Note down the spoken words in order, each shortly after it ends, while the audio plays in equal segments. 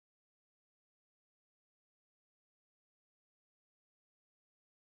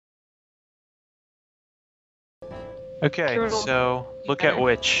Okay, Sure. so look at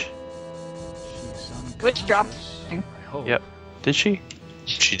Witch. Which dropped. Yep. Did she?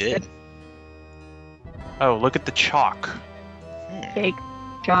 She did. Oh, look at the chalk. Take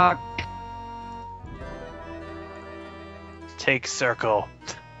chalk. Take circle.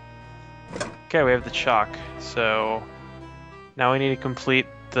 Okay, we have the chalk. So now we need to complete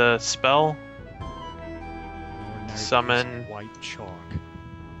the spell. Summon. White chalk.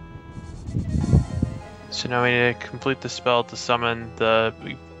 So now we need to complete the spell to summon the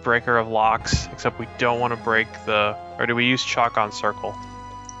breaker of locks. Except we don't want to break the. Or do we use chalk on circle?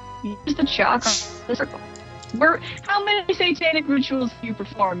 Use the chalk on the circle. How many satanic rituals do you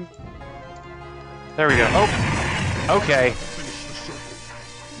perform? There we go. Oh. Okay. Finish the circle.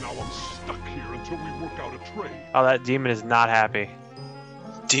 Now I'm stuck here until we work out a trade. Oh, that demon is not happy.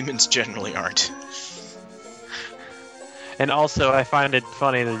 Demons generally aren't. And also, I find it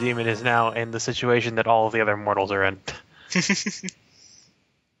funny the demon is now in the situation that all of the other mortals are in.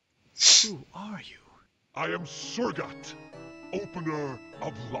 Who are you? I am Surgat, opener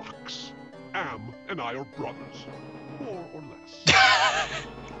of locks. Am and I are brothers, more or less.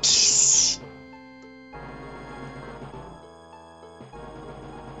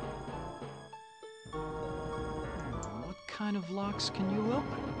 What kind of locks can you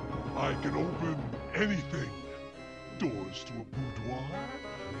open? I can open anything. Doors to a boudoir,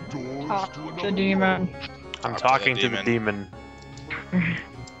 doors Talk to to another demon. world. I'm Talk to talking the to the demon.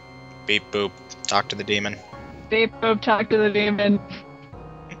 Beep boop. Talk to the demon. Beep boop, talk to the demon.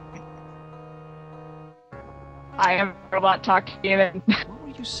 I am a robot, talk to demon. What were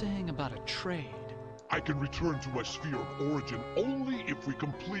you saying about a trade? I can return to my sphere of origin only if we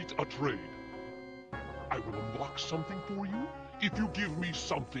complete a trade. I will unlock something for you if you give me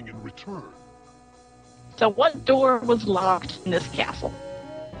something in return. So what door was locked in this castle?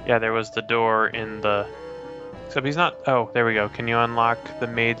 Yeah, there was the door in the... Except he's not... Oh, there we go. Can you unlock the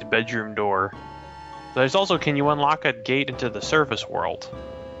maid's bedroom door? There's also, can you unlock a gate into the surface world?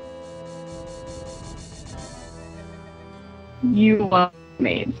 You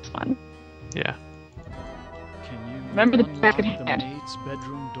made this one. Yeah. Can you Remember the unlock back of the hand. maid's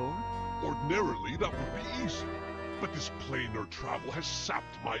bedroom door? Ordinarily, that would be easy, but this planar travel has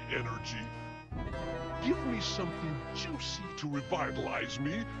sapped my energy. Give me something juicy to revitalize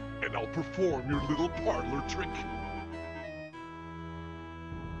me, and I'll perform your little parlor trick.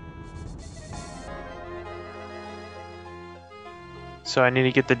 So I need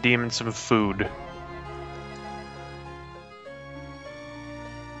to get the demon some food.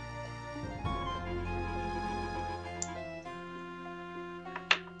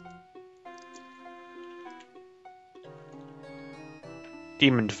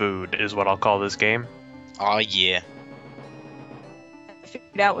 Demon food is what I'll call this game. Aw, yeah.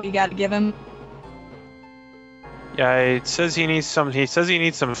 Figured out what you gotta give him. Yeah, it says he needs some. He says he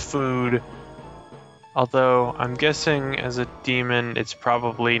needs some food. Although I'm guessing as a demon, it's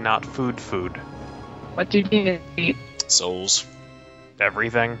probably not food. What do demons eat? Souls.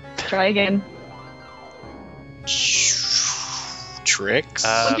 Everything. Try again. Tricks.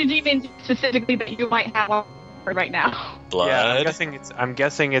 What do demons eat specifically that you might have on right now? Blood. Yeah, I'm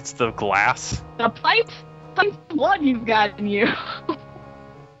guessing it's the glass. The pipes of blood you've got in you.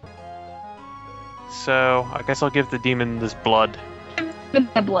 So I guess I'll give the demon this blood.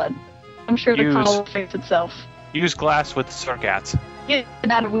 The blood. I'm sure the Use. tunnel will fix itself. Use glass with Surgat. Get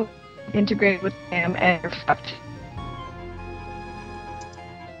that will integrate with him and you're fucked.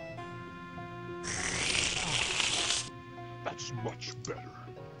 That's much better.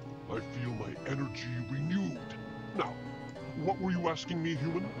 I feel my energy renewed. Now, what were you asking me,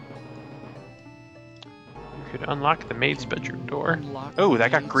 human? You could unlock the maid's bedroom door. Unlock Oh, the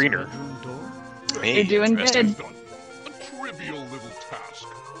that got maid's greener. bedroom door? Hey, You're doing interesting. good. Done. A trivial little task,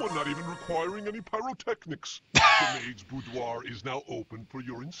 one not even requiring any pyrotechnics. The maid's boudoir is now open for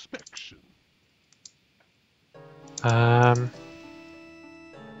your inspection. I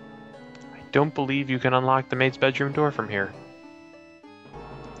don't believe you can unlock the maid's bedroom door from here.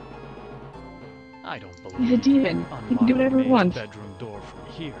 I don't believe He's a demon. He can do whatever he wants. Bedroom door from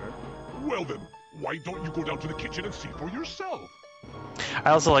here. Well then, why don't you go down to the kitchen and see for yourself?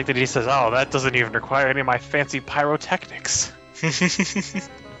 I also like that he says, "Oh, that doesn't even require any of my fancy pyrotechnics."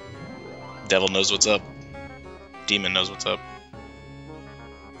 Devil knows what's up. Demon knows what's up.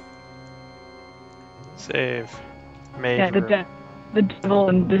 Save. Maid Yeah, room. the devil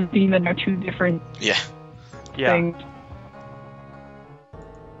and the demon are two different Yeah. Yeah. things.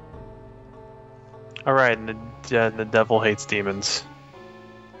 All right, and the devil hates demons.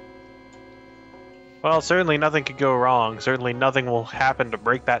 Well, certainly nothing could go wrong. Certainly nothing will happen to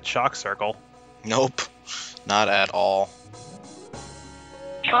break that shock circle. Nope. Not at all.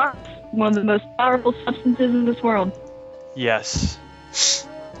 Chalk, one of the most powerful substances in this world. Yes.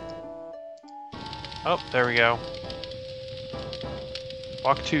 Oh, there we go.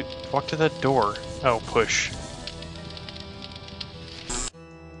 Walk to the door. Oh, push.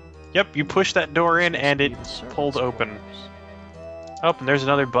 Yep, you push that door in and it pulled open. Oh, and there's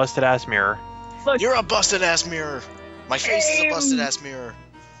another busted ass mirror. Look, You're a busted ass mirror. My face is a busted Damn. ass mirror.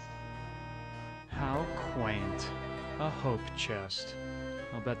 How quaint. A hope chest.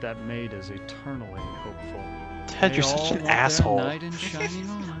 I'll bet that maid is eternally hopeful. Ted, They you're all such an want their asshole. Knight in shining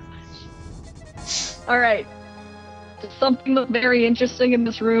armor. alright. Does something look very interesting in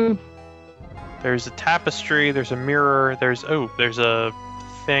this room? There's a tapestry, there's a mirror, there's a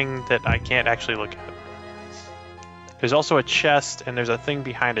thing that I can't actually look at. There's also a chest, and there's a thing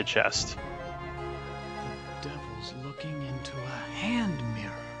behind a chest. The devil's looking into a hand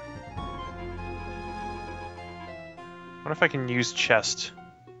mirror. What if I can use chest?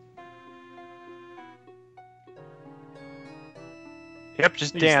 Yep,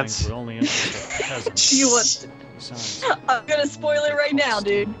 just These dance. things were only interested in peasants. You want? Besides, I'm gonna spoil it right now,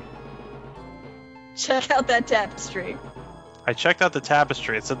 dude. Check out that tapestry. I checked out the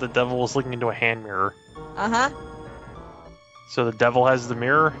tapestry. It said the devil was looking into a hand mirror. Uh So the devil has the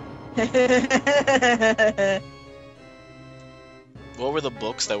mirror? huh. What were the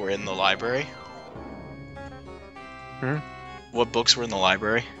books that were in the library? Hmm? What books were in the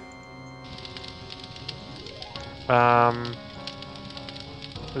library?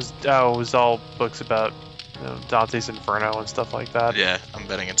 It was all books about Dante's Inferno and stuff like that. Yeah, I'm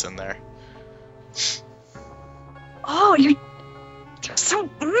betting it's in there. Oh, you're so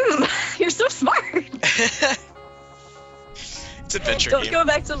you're so smart. It's adventure Don't game. go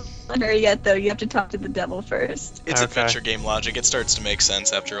back to the library yet, though. You have to talk to the devil first. It's Okay. adventure game logic. It starts to make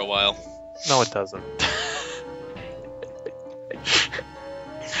sense after a while. No, it doesn't.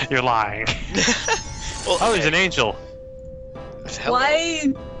 You're lying. Well, Oh, there's an angel.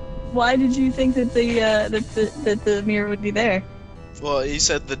 hello. Why did you think that the mirror would be there? Well, you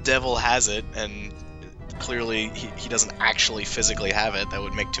said the devil has it, and clearly he doesn't actually physically have it. That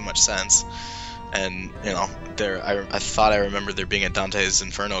would make too much sense. And I thought I remembered there being a Dante's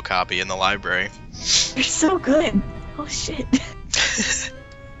Inferno copy in the library. You're so good. Oh shit.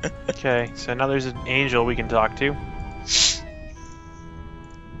 Okay, so now there's an angel we can talk to.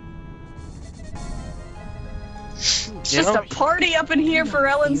 It's just a party up in here for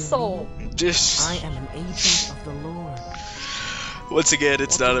Ellen's soul. Just I am an agent of the Lord. once again,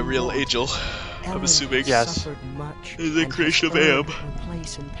 it's not a real angel. Ellen assuming- has Yes. suffered much It's a and creation has of earned Am. her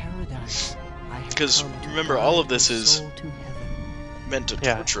place in paradise. I have 'Cause come to remember, guide all of this her is- soul to heaven. Meant to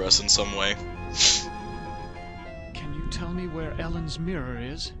Yeah. torture us in some way. can you tell me where Ellen's mirror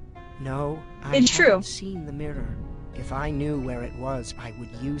is? No, I It's haven't true. seen the mirror. If I knew where it was, I would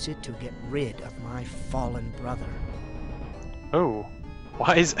use it to get rid of my fallen brother. Oh,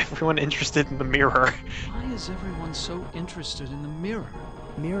 why is everyone interested in the mirror? Why is everyone so interested in the mirror?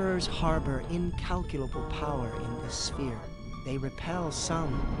 Mirrors harbor incalculable power in the sphere. They repel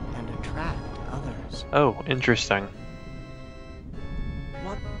some and attract others. Oh, interesting.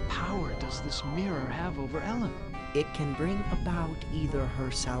 What power does this mirror have over Ellen? It can bring about either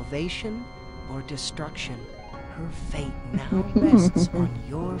her salvation or destruction. Her fate now rests on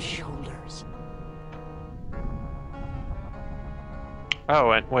your shoulders.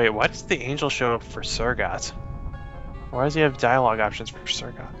 Oh, and wait, why does the angel show up for Surgat? Why does he have dialogue options for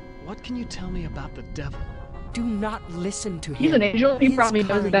Surgat? What can you tell me about the devil? Do not listen to him. He's an angel. He His probably knows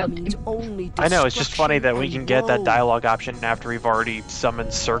kind about means only I know, it's just funny that we destruction can get that and woe. dialogue option after we've already summoned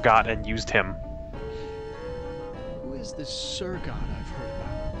Surgat and used him. Who is this Surgat I've heard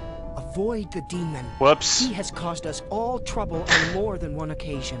about? Avoid the demon. Whoops. He has caused us all trouble on more than one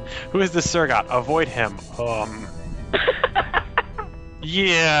occasion. Who is this Surgat? Avoid him.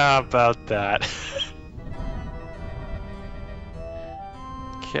 Yeah, about that.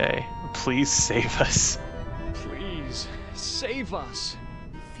 Okay, please save us. Please, save us.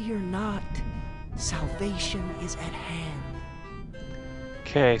 Fear not. Salvation is at hand.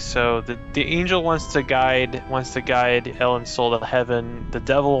 Okay, so the angel wants to guide Ellen's soul to heaven. The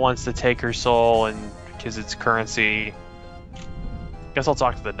devil wants to take her soul and because it's currency. Guess I'll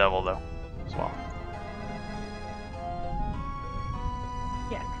talk to the devil though, as well.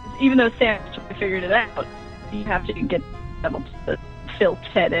 Yeah, 'cause even though Sam figured it out, you have to get the devil to fill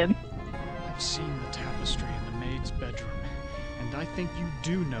Ted in. I've seen the tapestry in the maid's bedroom, and I think you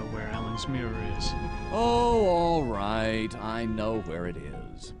do know where Ellen's mirror is. Oh, all right. I know where it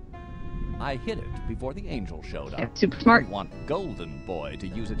is. I hid it before the angel showed Yeah, up. super smart. I want Golden Boy to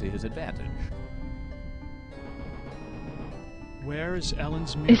use it to his advantage. Where is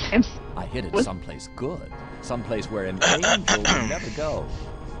Ellen's mirror? I hid it someplace good. Someplace where an angel would never go.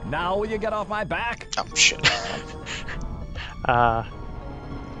 Now will you get off my back? Oh, shit.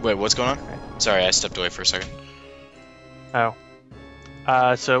 Wait, what's going on? Sorry, I stepped away for a second. Oh.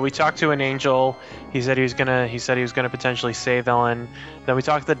 So we talked to an angel. He said he was gonna potentially save Ellen. Then we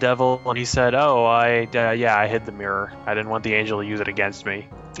talked to the devil, and he said, "Oh, I hid the mirror. I didn't want the angel to use it against me."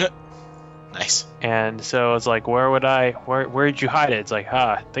 Nice. And so it's like, where'd you hide it? It's like,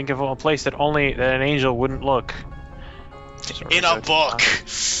 think of a place that an angel wouldn't look. So In a book.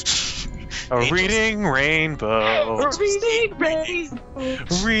 A reading rainbow. Reading rainbow.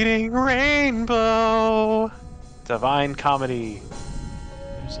 Reading rainbow. Divine comedy.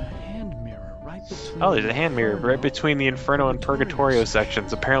 There's a hand mirror right between. Oh, there's a hand mirror right between the Inferno and Purgatorio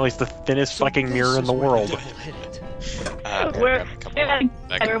sections. Apparently, it's the thinnest fucking mirror in the world. Where was it again?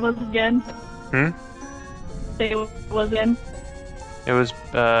 Say what it was again. It was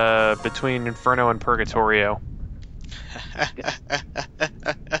between Inferno and Purgatorio.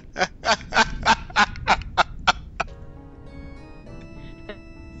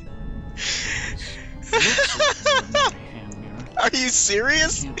 Are you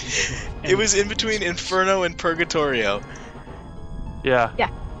serious? It was in between Inferno and Purgatorio. Yeah. Yeah.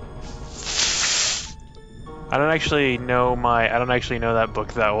 I don't actually know that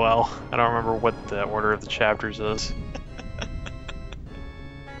book that well. I don't remember what the order of the chapters is.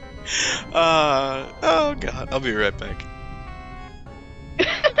 Oh god, I'll be right back.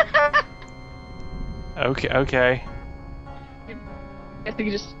 Okay. I think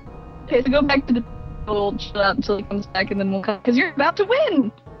you just okay. So go back to the old shut up until he comes back, and then we'll come because you're about to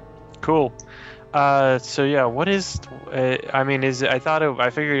win. Cool. So yeah, what is? I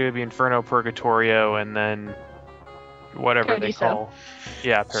figured it would be Inferno, Purgatorio, and then whatever Paradiso. they call.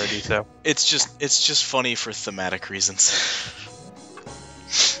 Yeah, Paradiso. It's just funny for thematic reasons.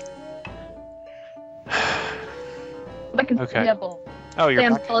 Like a Okay. devil. Oh, you're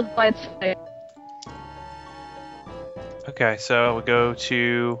Sam back. tells by its face. Okay, so we'll go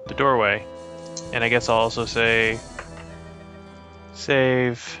to the doorway, and I guess I'll also say,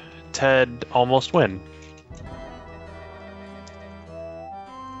 save Ted, almost win.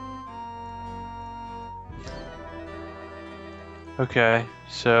 Okay,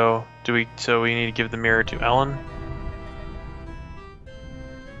 so we need to give the mirror to Ellen?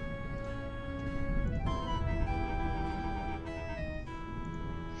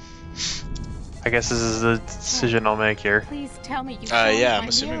 I guess this is the decision I'll make here. Please tell me you found Yeah, my I'm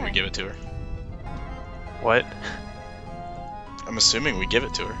assuming mirror. we give it to her. What? I'm assuming we give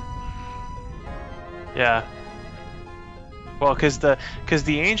it to her. Yeah. Well, because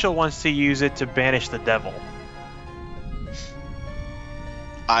the angel wants to use it to banish the devil.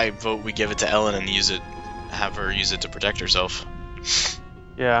 I vote we give it to Ellen and have her use it to protect herself.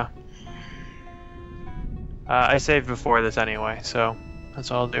 Yeah. I saved before this anyway, so that's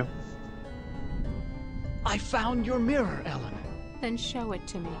all I'll do. I found your mirror, Ellen. Then show it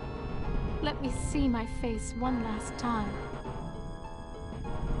to me. Let me see my face one last time.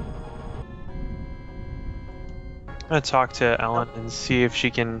 I'm gonna talk to Ellen and see if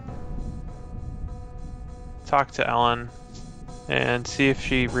she can talk to Ellen and see if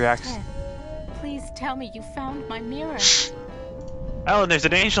she reacts. Ted, please tell me you found my mirror. Ellen, there's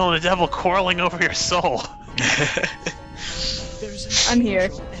an angel and a devil quarreling over your soul. There's I'm here.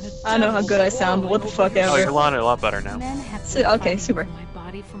 I know how good I sound. What the fuck Oh, you're ever. a lot better now. Men have So- been okay, fighting super. over my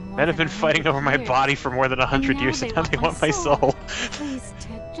body for more Men have than been fighting over my 100 body years. for more than 100 And years, now and now they want my soul. soul. Please,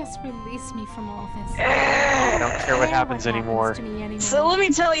 Ted, just release me from all this. I don't care what happens anymore. to me anymore. So let me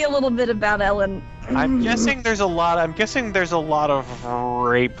tell you a little bit about Ellen. I'm guessing there's a lot of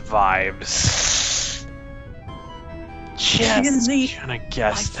rape vibes. Just the- gonna I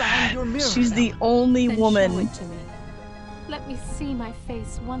guess found that. your mirror. She's the only Then show woman it to me. Let me see my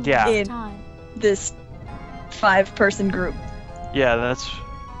face one Yeah. last In- time. this 5-person group. Yeah, that's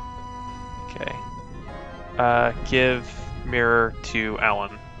okay. Give mirror to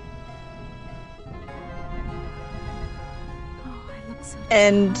Ellen. Oh, I look so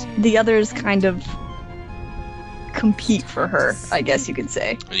And tired the others and kind of compete for her, I guess you could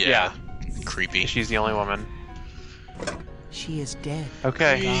say. Yeah. Creepy. She's the only woman. She is dead.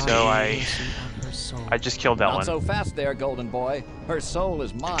 Okay, Creepy. so Mercy on her soul. I just killed Not Ellen. so fast there, golden boy. Her soul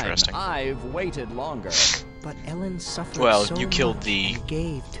is mine. Interesting. I've waited longer. But Ellen suffered Well, so you killed much the- and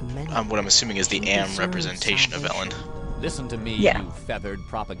gave to many. What I'm assuming is the to AM deserve representation of Ellen. salvation. Listen to me, Yeah. you feathered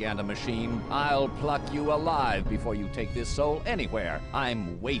propaganda machine. I'll pluck you alive before you take this soul anywhere.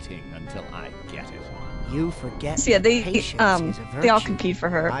 I'm waiting until I get it. You forget So yeah, they patience is a they all virtue. compete for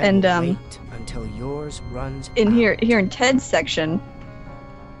her, I and will wait until yours runs in out. here in Ted's section,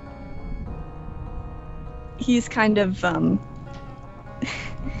 he's kind of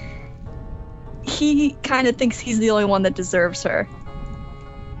he kind of thinks he's the only one that deserves her.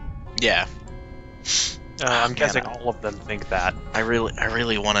 Yeah. I'm Man, guessing all of them think that. I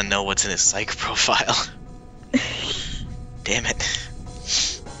really want to know what's in his psych profile. Damn it.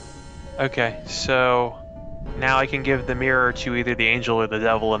 Okay, so now I can give the mirror to either the angel or the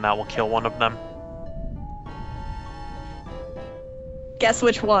devil, and that will kill one of them. Guess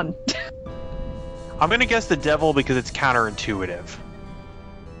which one? I'm gonna guess the devil because it's counterintuitive.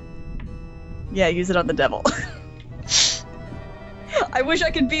 Yeah, use it on the devil. I wish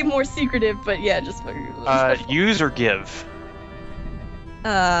I could be more secretive, but yeah, just Use or give?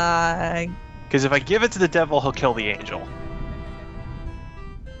 Because if I give it to the devil, he'll kill the angel.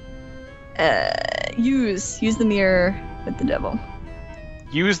 Use the mirror with the devil.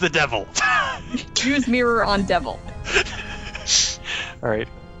 Use the devil. Use mirror on devil. Alright.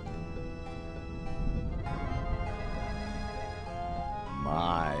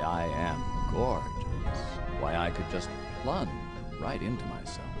 My, I am gorgeous. Why, I could just plunge right into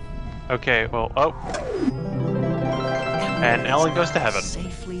myself. Okay, well, oh. And Ellen goes to heaven.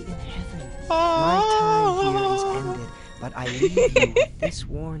 Safely in heaven. My time here is ended, but I leave you with this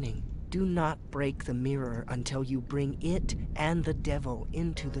warning. Do not break the mirror until you bring it and the devil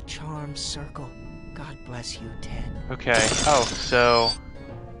into the charmed circle. God bless you, Ted. Okay, oh, so...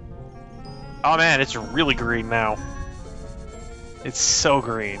 Oh man, it's really green now. It's so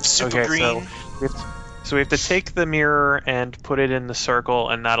green. Super green. So we have to take the mirror and put it in the circle,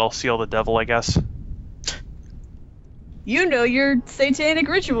 and that'll seal the devil, I guess. You know your satanic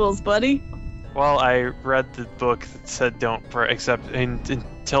rituals, buddy. Well, I read the book that said don't except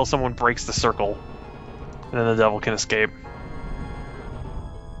until someone breaks the circle, and then the devil can escape.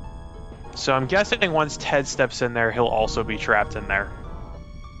 So I'm guessing once Ted steps in there, he'll also be trapped in there.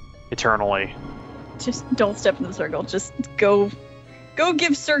 Eternally. Just don't step in the circle. Just go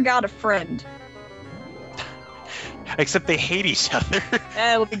give Surgat a friend. Except they hate each other.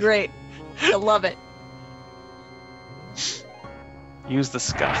 It'll be great. He'll love it. Use the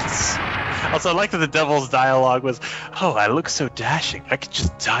Scots. Also, I like that the devil's dialogue was, "Oh, I look so dashing. I could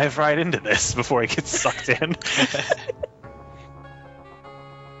just dive right into this before I get sucked in."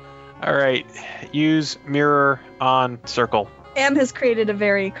 Alright, use mirror on circle. Am has created a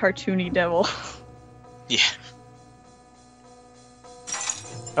very cartoony devil. Yeah.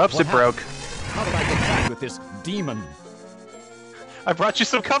 Oops, it broke. How did I get back with this demon? I brought you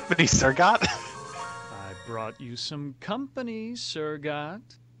some company, Surgat. I brought you some company, Surgat.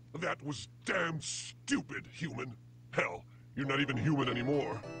 That was damn stupid, human. Hell, you're not even human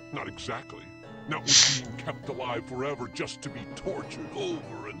anymore. Not exactly. Not with being kept alive forever just to be tortured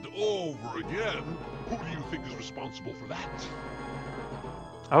over and over again. Who do you think is responsible for that?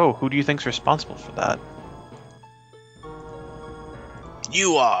 Oh, who do you think's responsible for that?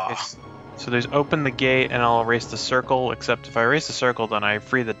 You are. So there's open the gate and I'll erase the circle, except if I erase the circle, then I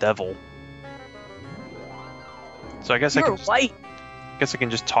free the devil. So I guess You're white. I guess I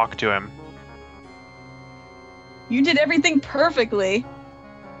can just talk to him. You did everything perfectly.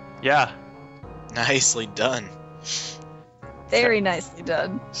 Yeah. Nicely done. Very nicely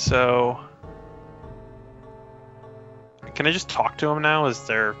done. So can I just talk to him now? Is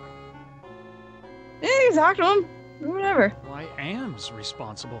there... Yeah, you can talk to him. Whatever. Why, Am's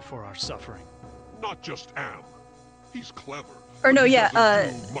responsible for our suffering. Not just Am. He's clever. Or no, He yeah,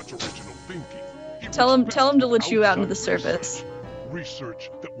 doesn't do much original thinking. He tell him respects to let you out into the outside surface. Research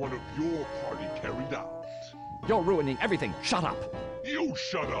that one of your party carried out. You're ruining everything. Shut up. You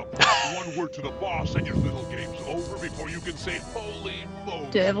shut up! One word to the boss and your little game's over before you can say holy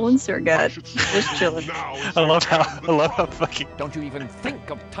moly. Devil and I Surgat. should say Just chilling. now and I love say how Am the problem. fucking... Don't you even think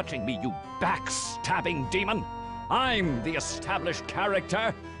of touching me, you backstabbing demon. I'm the established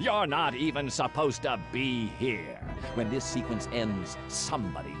character. You're not even supposed to be here. When this sequence ends,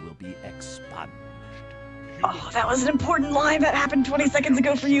 somebody will be expunged. Oh, that was an important line that happened 20 seconds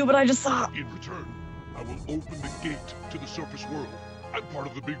ago for you, but I just saw. In return, I will open the gate to the surface world. I'm part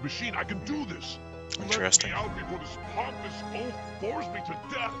of the big machine. I can do this. Interesting. Let me out before this pompous oaf bores me to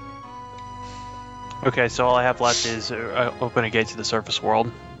death. Okay, so all I have left is open a gate to the surface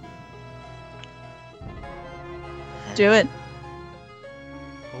world. Do it.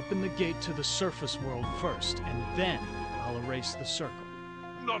 Open the gate to the surface world first, and then I'll erase the circle.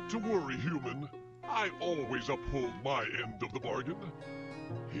 Not to worry, human. I always uphold my end of the bargain.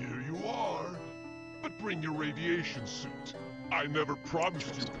 Here you are. But bring your radiation suit. I never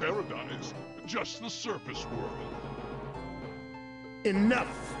promised you paradise, just the surface world.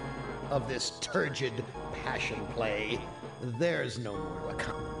 Enough of this turgid passion play. There's no more to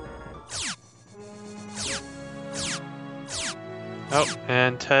come. Oh,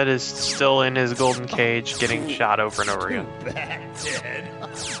 and Ted is still in his golden cage, getting shot over and over again. Too bad, Ted.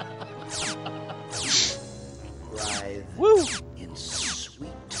 Writhe Woo! in sweet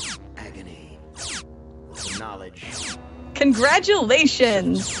agony. With the knowledge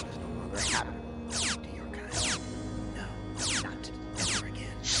Congratulations! will never happen to your kind. No, not ever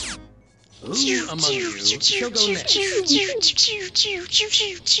again. Who among you shall go next?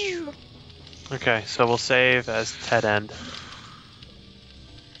 Okay, so we'll save as Ted end.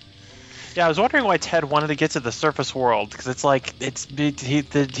 Yeah, I was wondering why Ted wanted to get to the surface world, because it's like,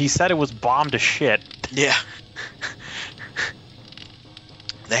 he said it was bombed to shit. Yeah.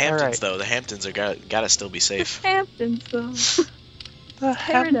 The Hamptons, Alright. though. The Hamptons are gotta still be safe. Hamptons, though. The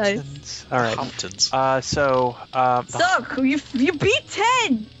Paradise. Hamptons. Alright. Hamptons. Suck! You beat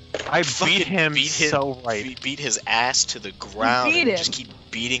Ted! I beat him so right. Beat his ass to the ground. beat And him. just keep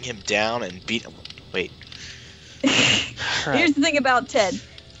beating him down and beat him. Wait. Here's the thing about Ted.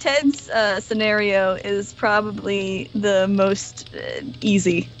 Ted's scenario is probably the most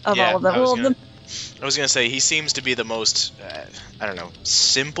easy of all of them. I was gonna say he seems to be the most, I don't know,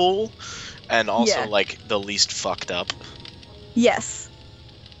 simple, and also Yeah. like the least fucked up. Yes.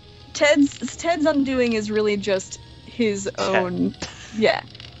 Ted's undoing is really just his own. Yeah.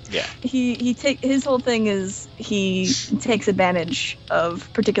 Yeah. His whole thing is he takes advantage of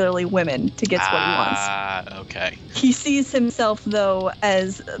particularly women to get what he wants. Ah, okay. He sees himself though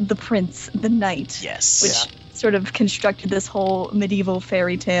as the prince, the knight. Yes. Which sort of constructed this whole medieval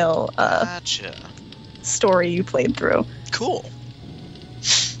fairy tale Gotcha. story you played through. Cool.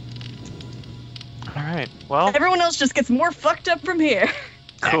 Alright, well, Everyone else just gets more fucked up from here.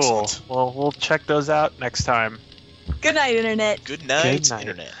 cool. Excellent. Well, we'll check those out next time. Good night, Internet. Good night, Good night.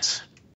 Internet.